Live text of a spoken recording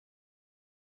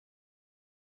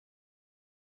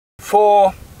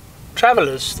for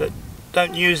travelers that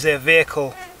don't use their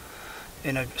vehicle,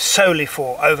 you know, solely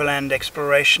for overland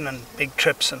exploration and big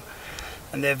trips,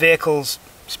 and their vehicles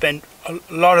spend a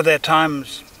lot of their time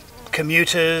as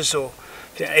commuters or,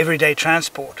 you know, everyday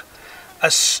transport, a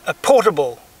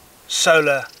portable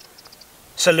solar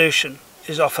solution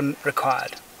is often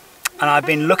required. And I've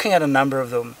been looking at a number of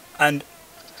them, and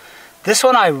this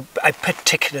one I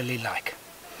particularly like.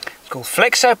 It's called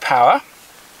FlexoPower.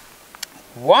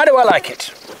 Why do I like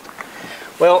it?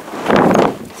 Well,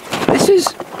 this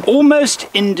is almost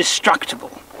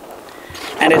indestructible,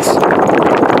 and it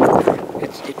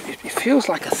feels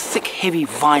like a thick, heavy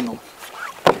vinyl,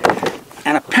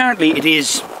 and apparently it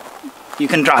is, you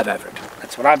can drive over it.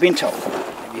 That's what I've been told.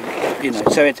 You know,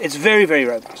 so it's very, very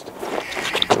robust.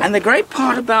 And the great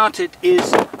part about it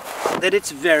is that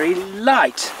it's very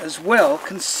light as well,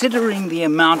 considering the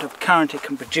amount of current it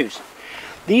can produce.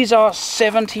 These are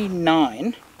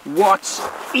 79 watts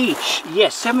each.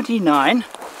 Yes, 79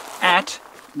 at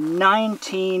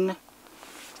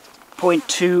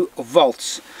 19.2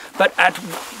 volts. But at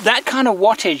that kind of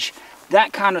wattage,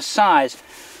 that kind of size,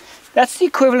 that's the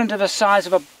equivalent of the size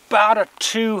of about a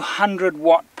 200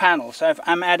 watt panel. So if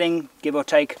I'm adding, give or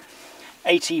take,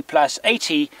 80 plus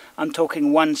 80, I'm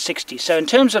talking 160. So in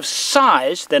terms of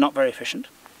size, they're not very efficient.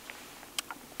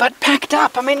 But packed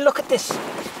up, I mean, look at this.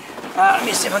 Let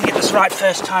me see if I can get this right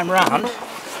first time round.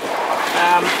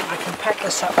 I can pack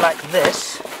this up like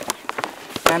this,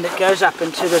 and it goes up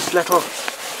into this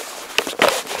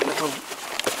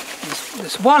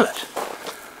this wallet.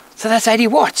 So that's 80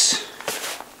 watts.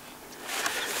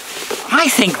 I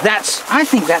think that's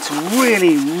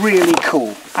really, really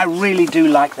cool. I really do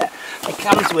like that. It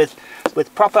comes with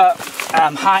proper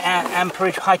high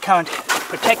amperage, high current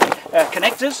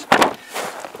connectors,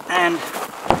 and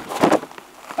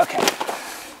okay.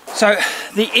 So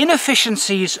the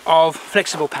inefficiencies of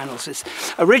flexible panels is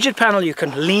a rigid panel. You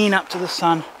can lean up to the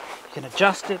sun, you can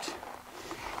adjust it.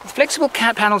 With flexible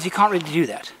panels, you can't really do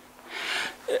that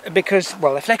because,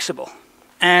 well, they're flexible,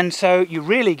 and so you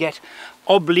really get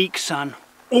oblique sun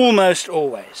almost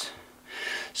always.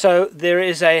 So there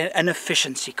is an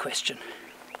efficiency question.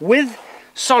 With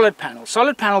solid panels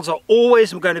are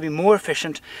always going to be more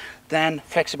efficient than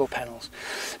flexible panels.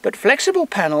 But flexible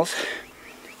panels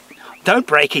don't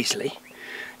break easily,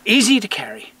 easy to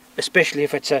carry, especially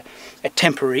if it's a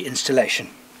temporary installation.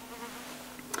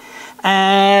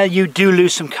 You do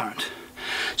lose some current.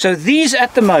 So these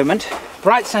at the moment,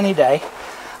 bright sunny day,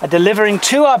 are delivering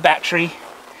to our battery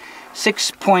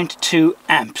 6.2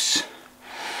 amps.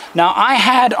 Now I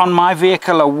had on my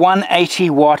vehicle a 180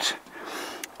 watt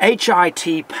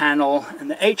HIT panel,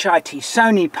 and the HIT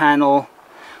Sony panel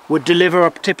would deliver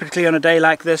typically on a day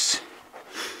like this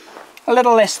a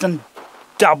little less than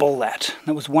double that.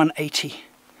 That was 180.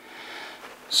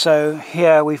 So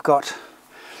here we've got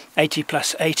 80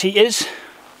 plus 80 is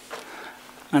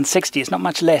 160. It's not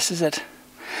much less, is it?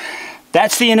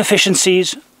 That's the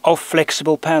inefficiencies of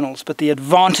flexible panels, but the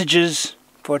advantages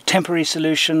for a temporary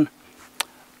solution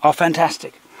are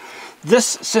fantastic. This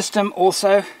system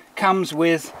also comes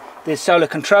with the solar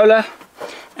controller,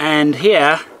 and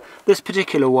here this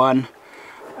particular one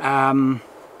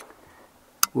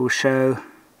will show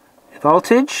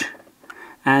voltage,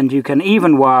 and you can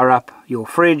even wire up your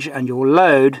fridge and your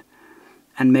load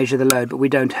and measure the load, but we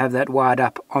don't have that wired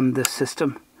up on this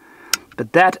system.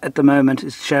 But that at the moment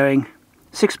is showing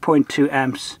 6.2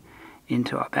 amps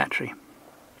into our battery.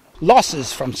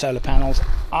 Losses from solar panels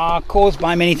are caused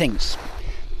by many things.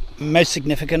 Most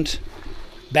significant,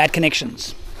 bad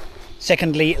connections.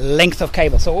 Secondly, length of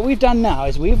cable. So what we've done now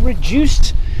is we've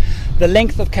reduced the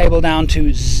length of cable down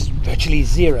to virtually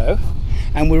 0,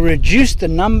 and we reduced the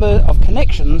number of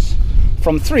connections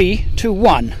from 3 to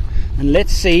 1. And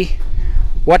let's see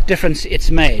what difference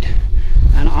it's made.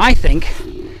 And I think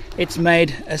it's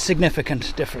made a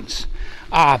significant difference.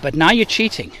 But now you're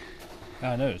cheating.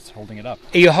 No, it's holding it up.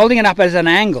 You're holding it up as an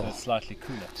angle. So it's slightly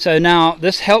cooler. So now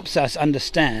this helps us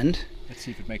understand. Let's see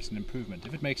if it makes an improvement.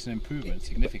 If it makes an improvement,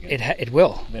 significant. It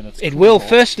will. Then it's it will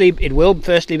firstly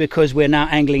because we're now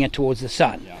angling it towards the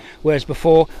sun, whereas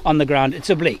before on the ground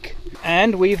it's oblique.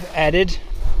 And we've added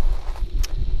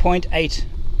 0.8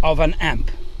 of an amp,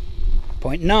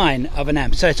 0.9 of an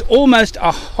amp. So it's almost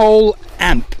a whole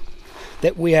amp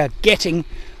that we are getting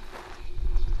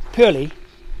purely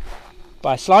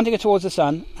by slanting it towards the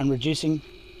sun and reducing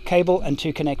cable and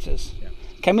 2 connectors. Yeah.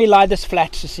 Can we lie this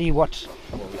flat to see what?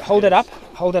 Hold it up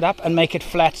and make it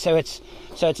flat so it's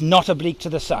not oblique to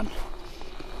the sun.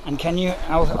 And can you?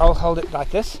 I'll hold it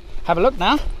like this. Have a look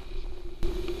now.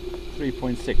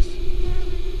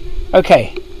 3.6.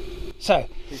 Okay, so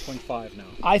 3.5 now.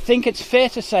 I think it's fair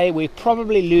to say we're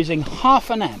probably losing half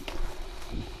an amp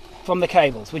from the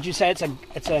cables. Would you say it's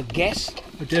a guess?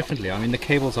 Oh, definitely. I mean, the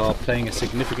cables are playing a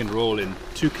significant role in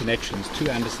two connections, two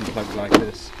Anderson plugs like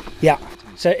this. Yeah.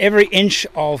 So every inch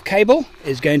of cable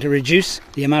is going to reduce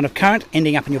the amount of current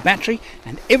ending up in your battery,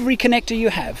 and every connector you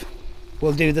have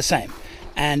will do the same.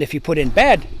 And if you put in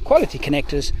bad quality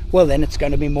connectors, well, then it's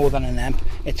going to be more than an amp.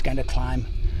 It's going to climb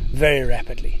very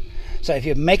rapidly. So if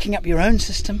you're making up your own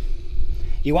system,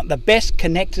 you want the best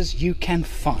connectors you can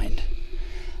find,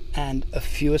 and as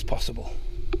few as possible,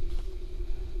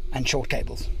 and short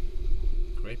cables.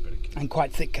 Great bit of cable. And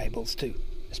quite thick cables too,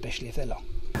 especially if they're long.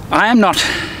 I am not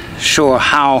sure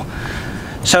how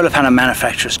solar panel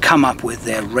manufacturers come up with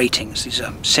their ratings. These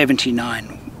are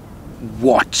 79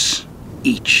 watts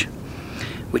each,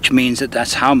 which means that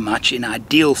that's how much in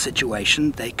ideal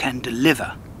situation they can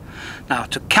deliver. Now,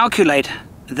 to calculate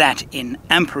that in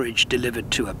amperage delivered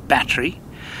to a battery,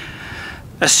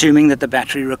 assuming that the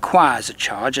battery requires a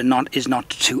charge and is not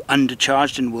too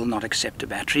undercharged and will not accept a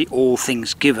battery, all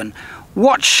things given,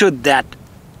 what should that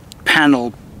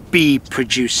panel be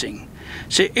producing?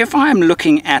 So if I'm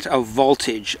looking at a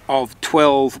voltage of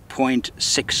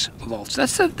 12.6 volts,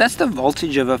 that's the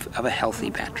voltage of a healthy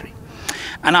battery,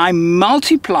 and I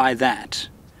multiply that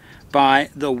by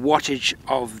the wattage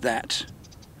of that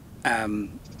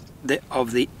the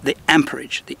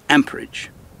amperage.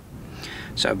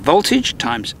 So voltage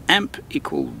times amp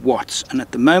equal watts, and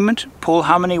at the moment, Paul,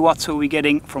 how many watts are we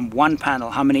getting from one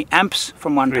panel? How many amps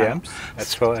from one 3 panel? amps.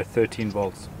 That's 13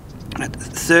 volts. At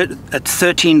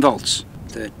 13 volts.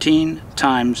 13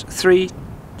 times 3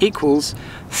 equals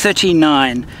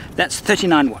 39. That's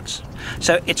 39 watts.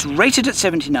 So it's rated at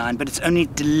 79, but it's only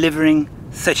delivering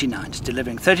 39. It's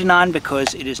delivering 39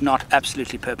 because it is not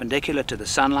absolutely perpendicular to the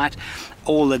sunlight.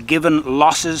 All the given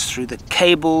losses through the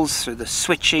cables, through the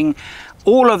switching,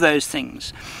 all of those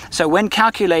things. So when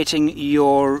calculating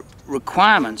your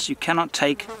requirements, you cannot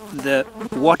take the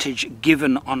wattage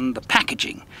given on the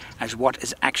packaging as what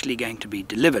is actually going to be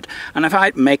delivered. And if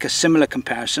I make a similar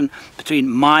comparison between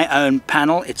my own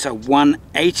panel, it's a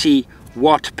 180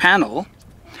 watt panel,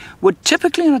 would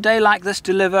typically on a day like this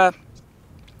deliver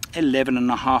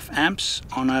 11.5 amps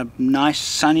on a nice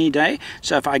sunny day.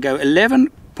 So if I go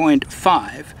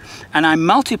 11.5 and I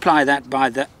multiply that by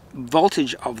the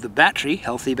voltage of the battery,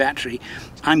 healthy battery,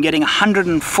 I'm getting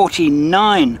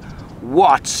 149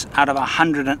 watts out of a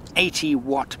 180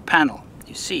 watt panel.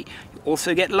 You see, you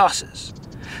also get losses.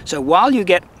 So while you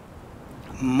get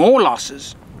more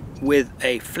losses with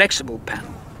a flexible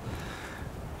panel,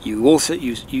 you also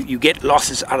you get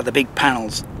losses out of the big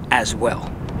panels as well.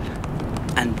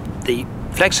 And the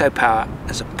FlexoPower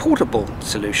as a portable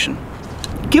solution,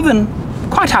 given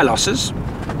quite high losses,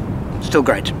 still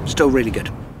great, still really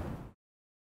good.